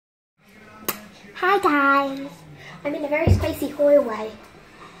Hi guys, I'm in a very spacey hallway.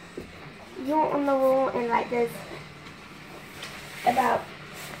 You're on the wall and like there's about,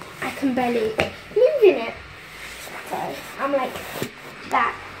 I can barely move in it. So I'm like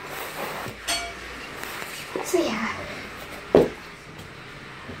that. So yeah.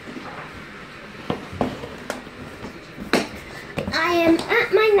 I am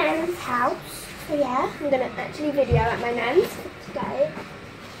at my nan's house. So yeah, I'm gonna actually video at my nan's today.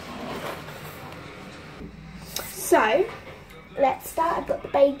 So, let's start. I've got the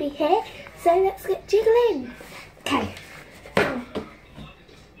baby here, so let's get jiggling. Okay.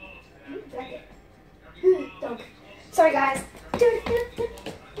 Dog. Sorry guys.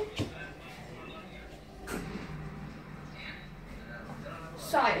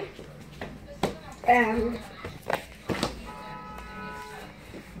 So, I'm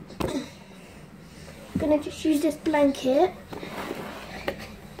gonna just use this blanket.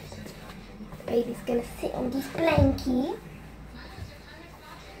 Baby's gonna sit on this blankie.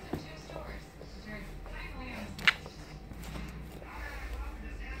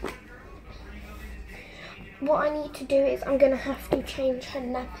 What I need to do is I'm gonna have to change her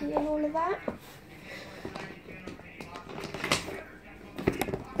nappy and all of that.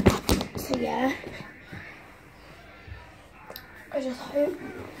 So yeah. I just hope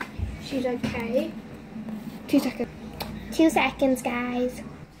she's okay. 2 seconds. 2 seconds, guys.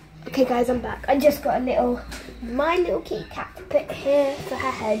 Okay guys, I'm back. I just got my little kitty cat to put here for her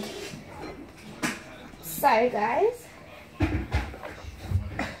head. So guys,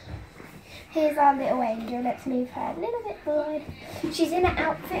 here's our little angel. Let's move her a little bit forward. She's in an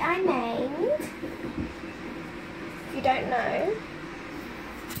outfit I made. If you don't know,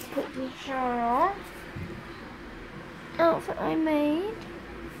 put me here. Outfit I made.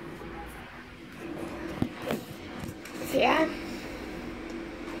 So yeah.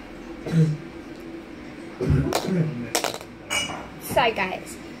 So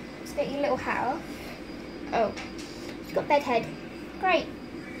guys, let's get your little hat off. Oh, she's got bed head. Great.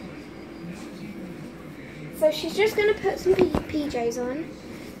 So she's just gonna put some PJs on.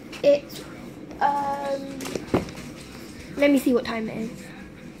 It's let me see what time it is.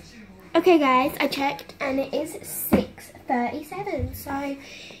 Okay guys, I checked and it is 6:37. So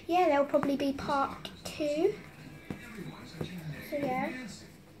yeah, there'll probably be part 2. So yeah.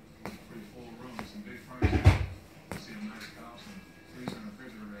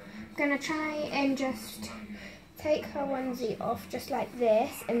 I'm gonna try and just take her onesie off just like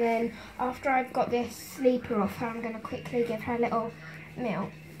this, and then after I've got this sleeper off her, I'm gonna quickly give her a little milk,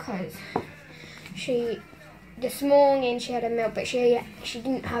 because this morning she had a milk, but she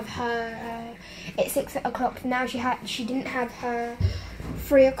didn't have her it's 6 o'clock now. She didn't have her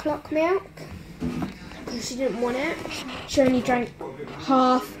 3 o'clock milk because she didn't want it. She only drank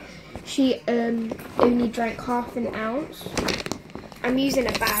half. She only drank half an ounce. I'm using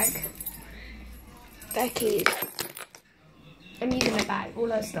a bag. Becky's. I'm using a bag. All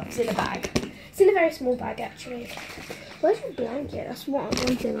her stuff's in a bag. It's in a very small bag actually. Where's your blanket? That's one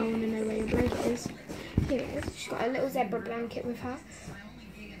thing I want to know where your blanket is. Here it is. She's got a little zebra blanket with her.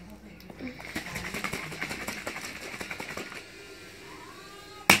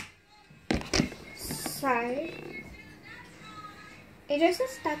 So, it just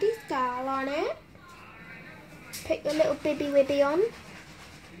says Daddy's Girl on it. Put your little bibby wibby on.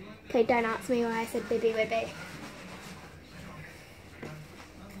 Okay, don't ask me why I said bibby wibby.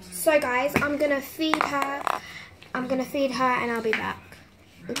 So guys, I'm gonna feed her and I'll be back.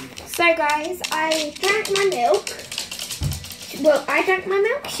 So guys, I drank my milk. Well, I drank my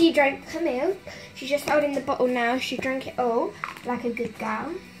milk, she drank her milk. She's just holding the bottle now. She drank it all like a good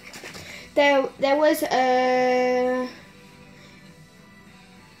girl. There was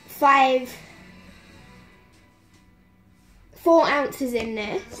 4 ounces in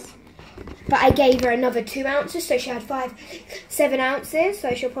this, but I gave her another 2 ounces, so she had 7 ounces,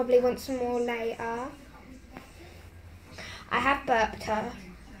 so she'll probably want some more later. I have burped her.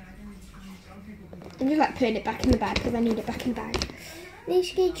 I'm just like putting it back in the bag because I need it back in the bag.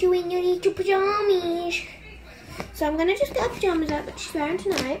 Let's get you in your little pajamas. So I'm gonna just get her pajamas out that she's wearing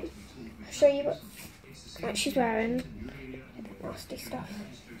tonight. I'll show you what she's wearing. A bit nasty stuff.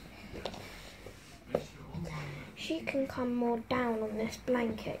 She can come more down on this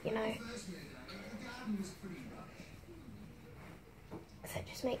blanket, you know. So it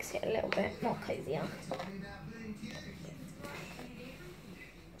just makes it a little bit more cozier.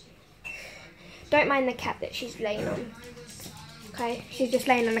 Don't mind the cat that she's laying on. Okay, she's just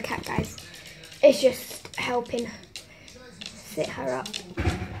laying on the cat, guys. It's just helping sit her up. Sit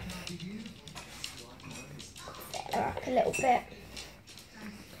her up a little bit.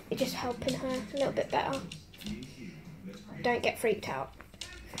 It just helping her a little bit better. Don't get freaked out.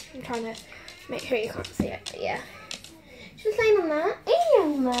 I'm trying to make sure you can't see it, but yeah. She's laying on that. Hey,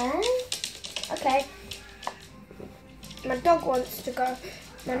 young man. Okay. My dog wants to go.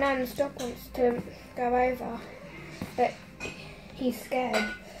 My nan's dog wants to go over, but he's scared.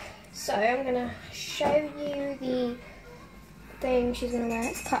 So I'm gonna show you the thing she's gonna wear.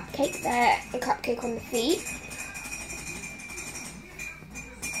 It's cupcake there, and cupcake on the feet.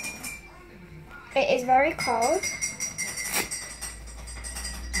 It is very cold.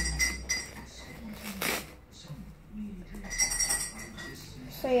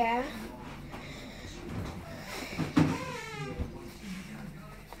 So yeah.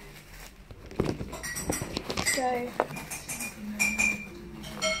 So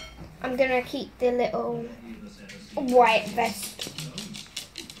I'm gonna keep the little white vest.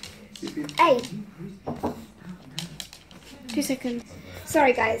 Hey! 2 seconds.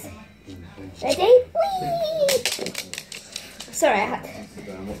 Sorry guys. Ready? Whee! Sorry, I had to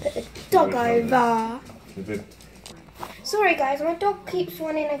put the dog over. Sorry guys, my dog keeps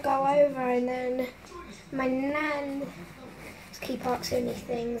wanting to go over, and then my nan keep asking me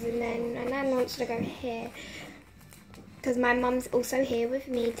things, and then my nan wants to go here. Because my mum's also here with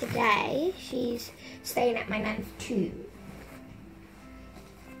me today. She's staying at my nan's too.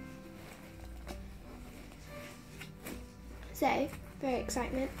 So, very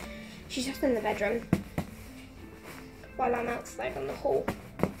excitement. She's just in the bedroom while I'm outside on the hall.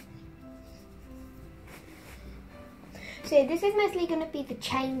 So this is mostly going to be the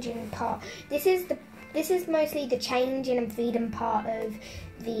changing part. This is mostly the changing and feeding part of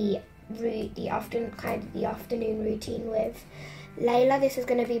the afternoon routine with Layla. This is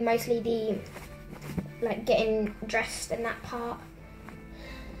going to be mostly the like getting dressed in that part.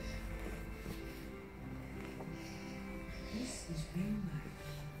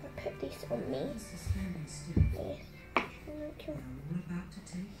 I put this on me.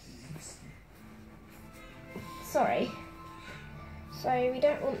 Sorry. So we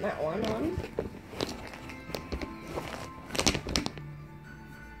don't want that one on.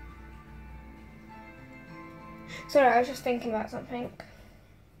 Sorry, I was just thinking about something.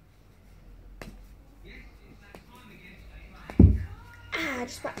 I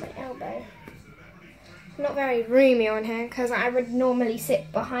just whacked my elbow. Not very roomy on her because I would normally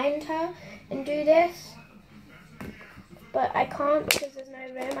sit behind her and do this. But I can't because there's no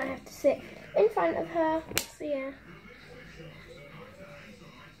room. I have to sit in front of her. So yeah.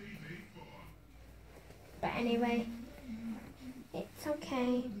 But anyway, it's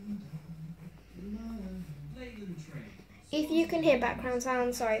okay. If you can hear background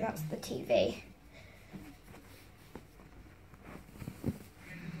sound, sorry, that's the TV.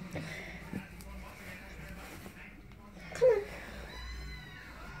 Come on.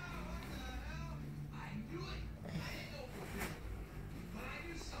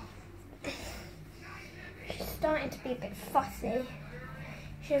 She's starting to be a bit fussy.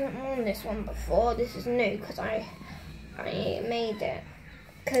 She hasn't worn this one before. This is new because I made it.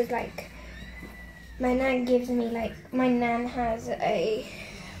 Because like my nan gives me my nan has a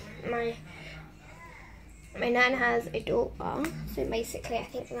daughter. So basically I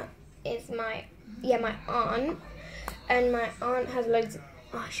think that is my aunt. And my aunt has loads of,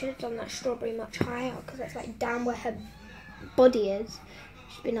 I should have done that strawberry much higher because that's like down where her body is.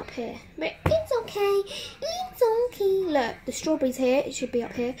 She's been up here. But it's okay. It's okay. Look, the strawberry's here. It should be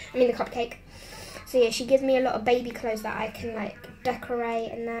up here. I mean the cupcake. So yeah, she gives me a lot of baby clothes that I can like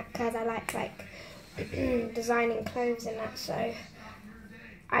decorate and that because I like designing clothes and that. So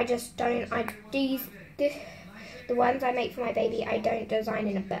I just don't, the ones I make for my baby, I don't design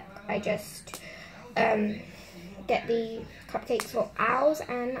in a book. I just get the cupcakes for owls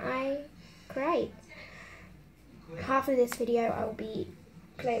and I create. Half of this video I will be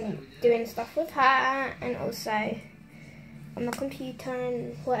doing stuff with her and also on the computer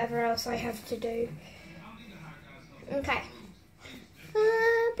and whatever else I have to do. Okay.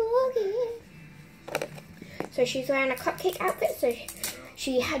 So she's wearing a cupcake outfit, so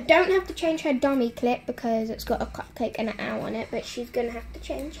she don't have to change her dummy clip because it's got a cupcake and an owl on it, but she's going to have to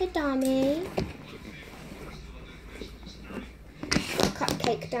change her dummy.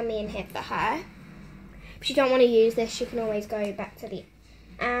 Cupcake dummy in here for her. If she don't want to use this, she can always go back to the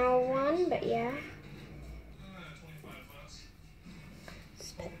owl one, but yeah.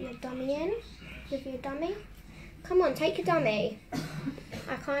 Just put your dummy in with your dummy. Come on, take your dummy.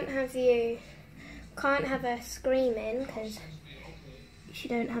 I can't have her screaming because she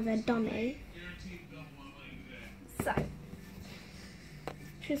don't have her dummy. So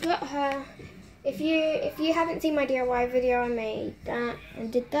she's got her if you haven't seen my DIY video, I made that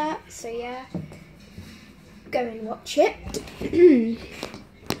and did that. So yeah, go and watch it.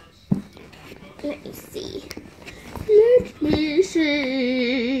 Let me see. Let me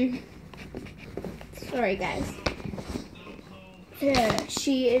see. Sorry, guys.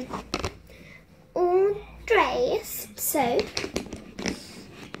 She is all dressed, so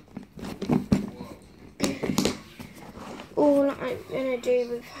all I'm gonna do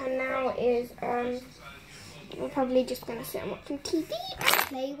with her now is we're probably just gonna sit and watch some TV.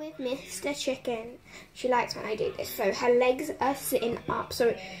 Play with Mr. Chicken. She likes when I do this. So her legs are sitting up,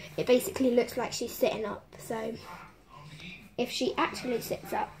 so it basically looks like she's sitting up. So if she actually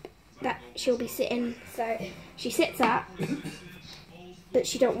sits up, that she'll be sitting. So she sits up, but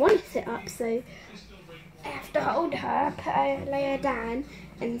she don't want to sit up. So I have to hold her, lay her down,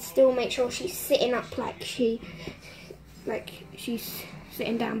 and still make sure she's sitting up like she's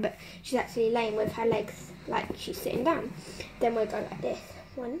sitting down, but she's actually laying with her legs like she's sitting down. Then we'll go like this.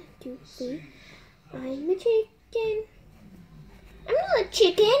 1, 2, 3. I'm a chicken. I'm not a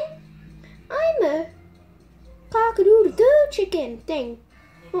chicken. I'm a cock-a-doodle-doo chicken thing.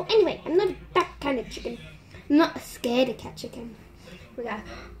 Well, anyway, I'm not that kind of chicken. I'm not a scaredy cat chicken. We go,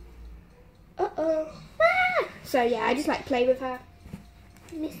 uh-oh. Ah! So yeah, I just like play with her.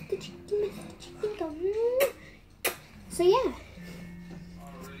 Mr. Chicken, go. So yeah,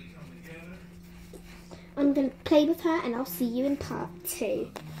 I'm going to play with her and I'll see you in part 2.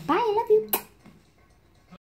 Bye, I love you.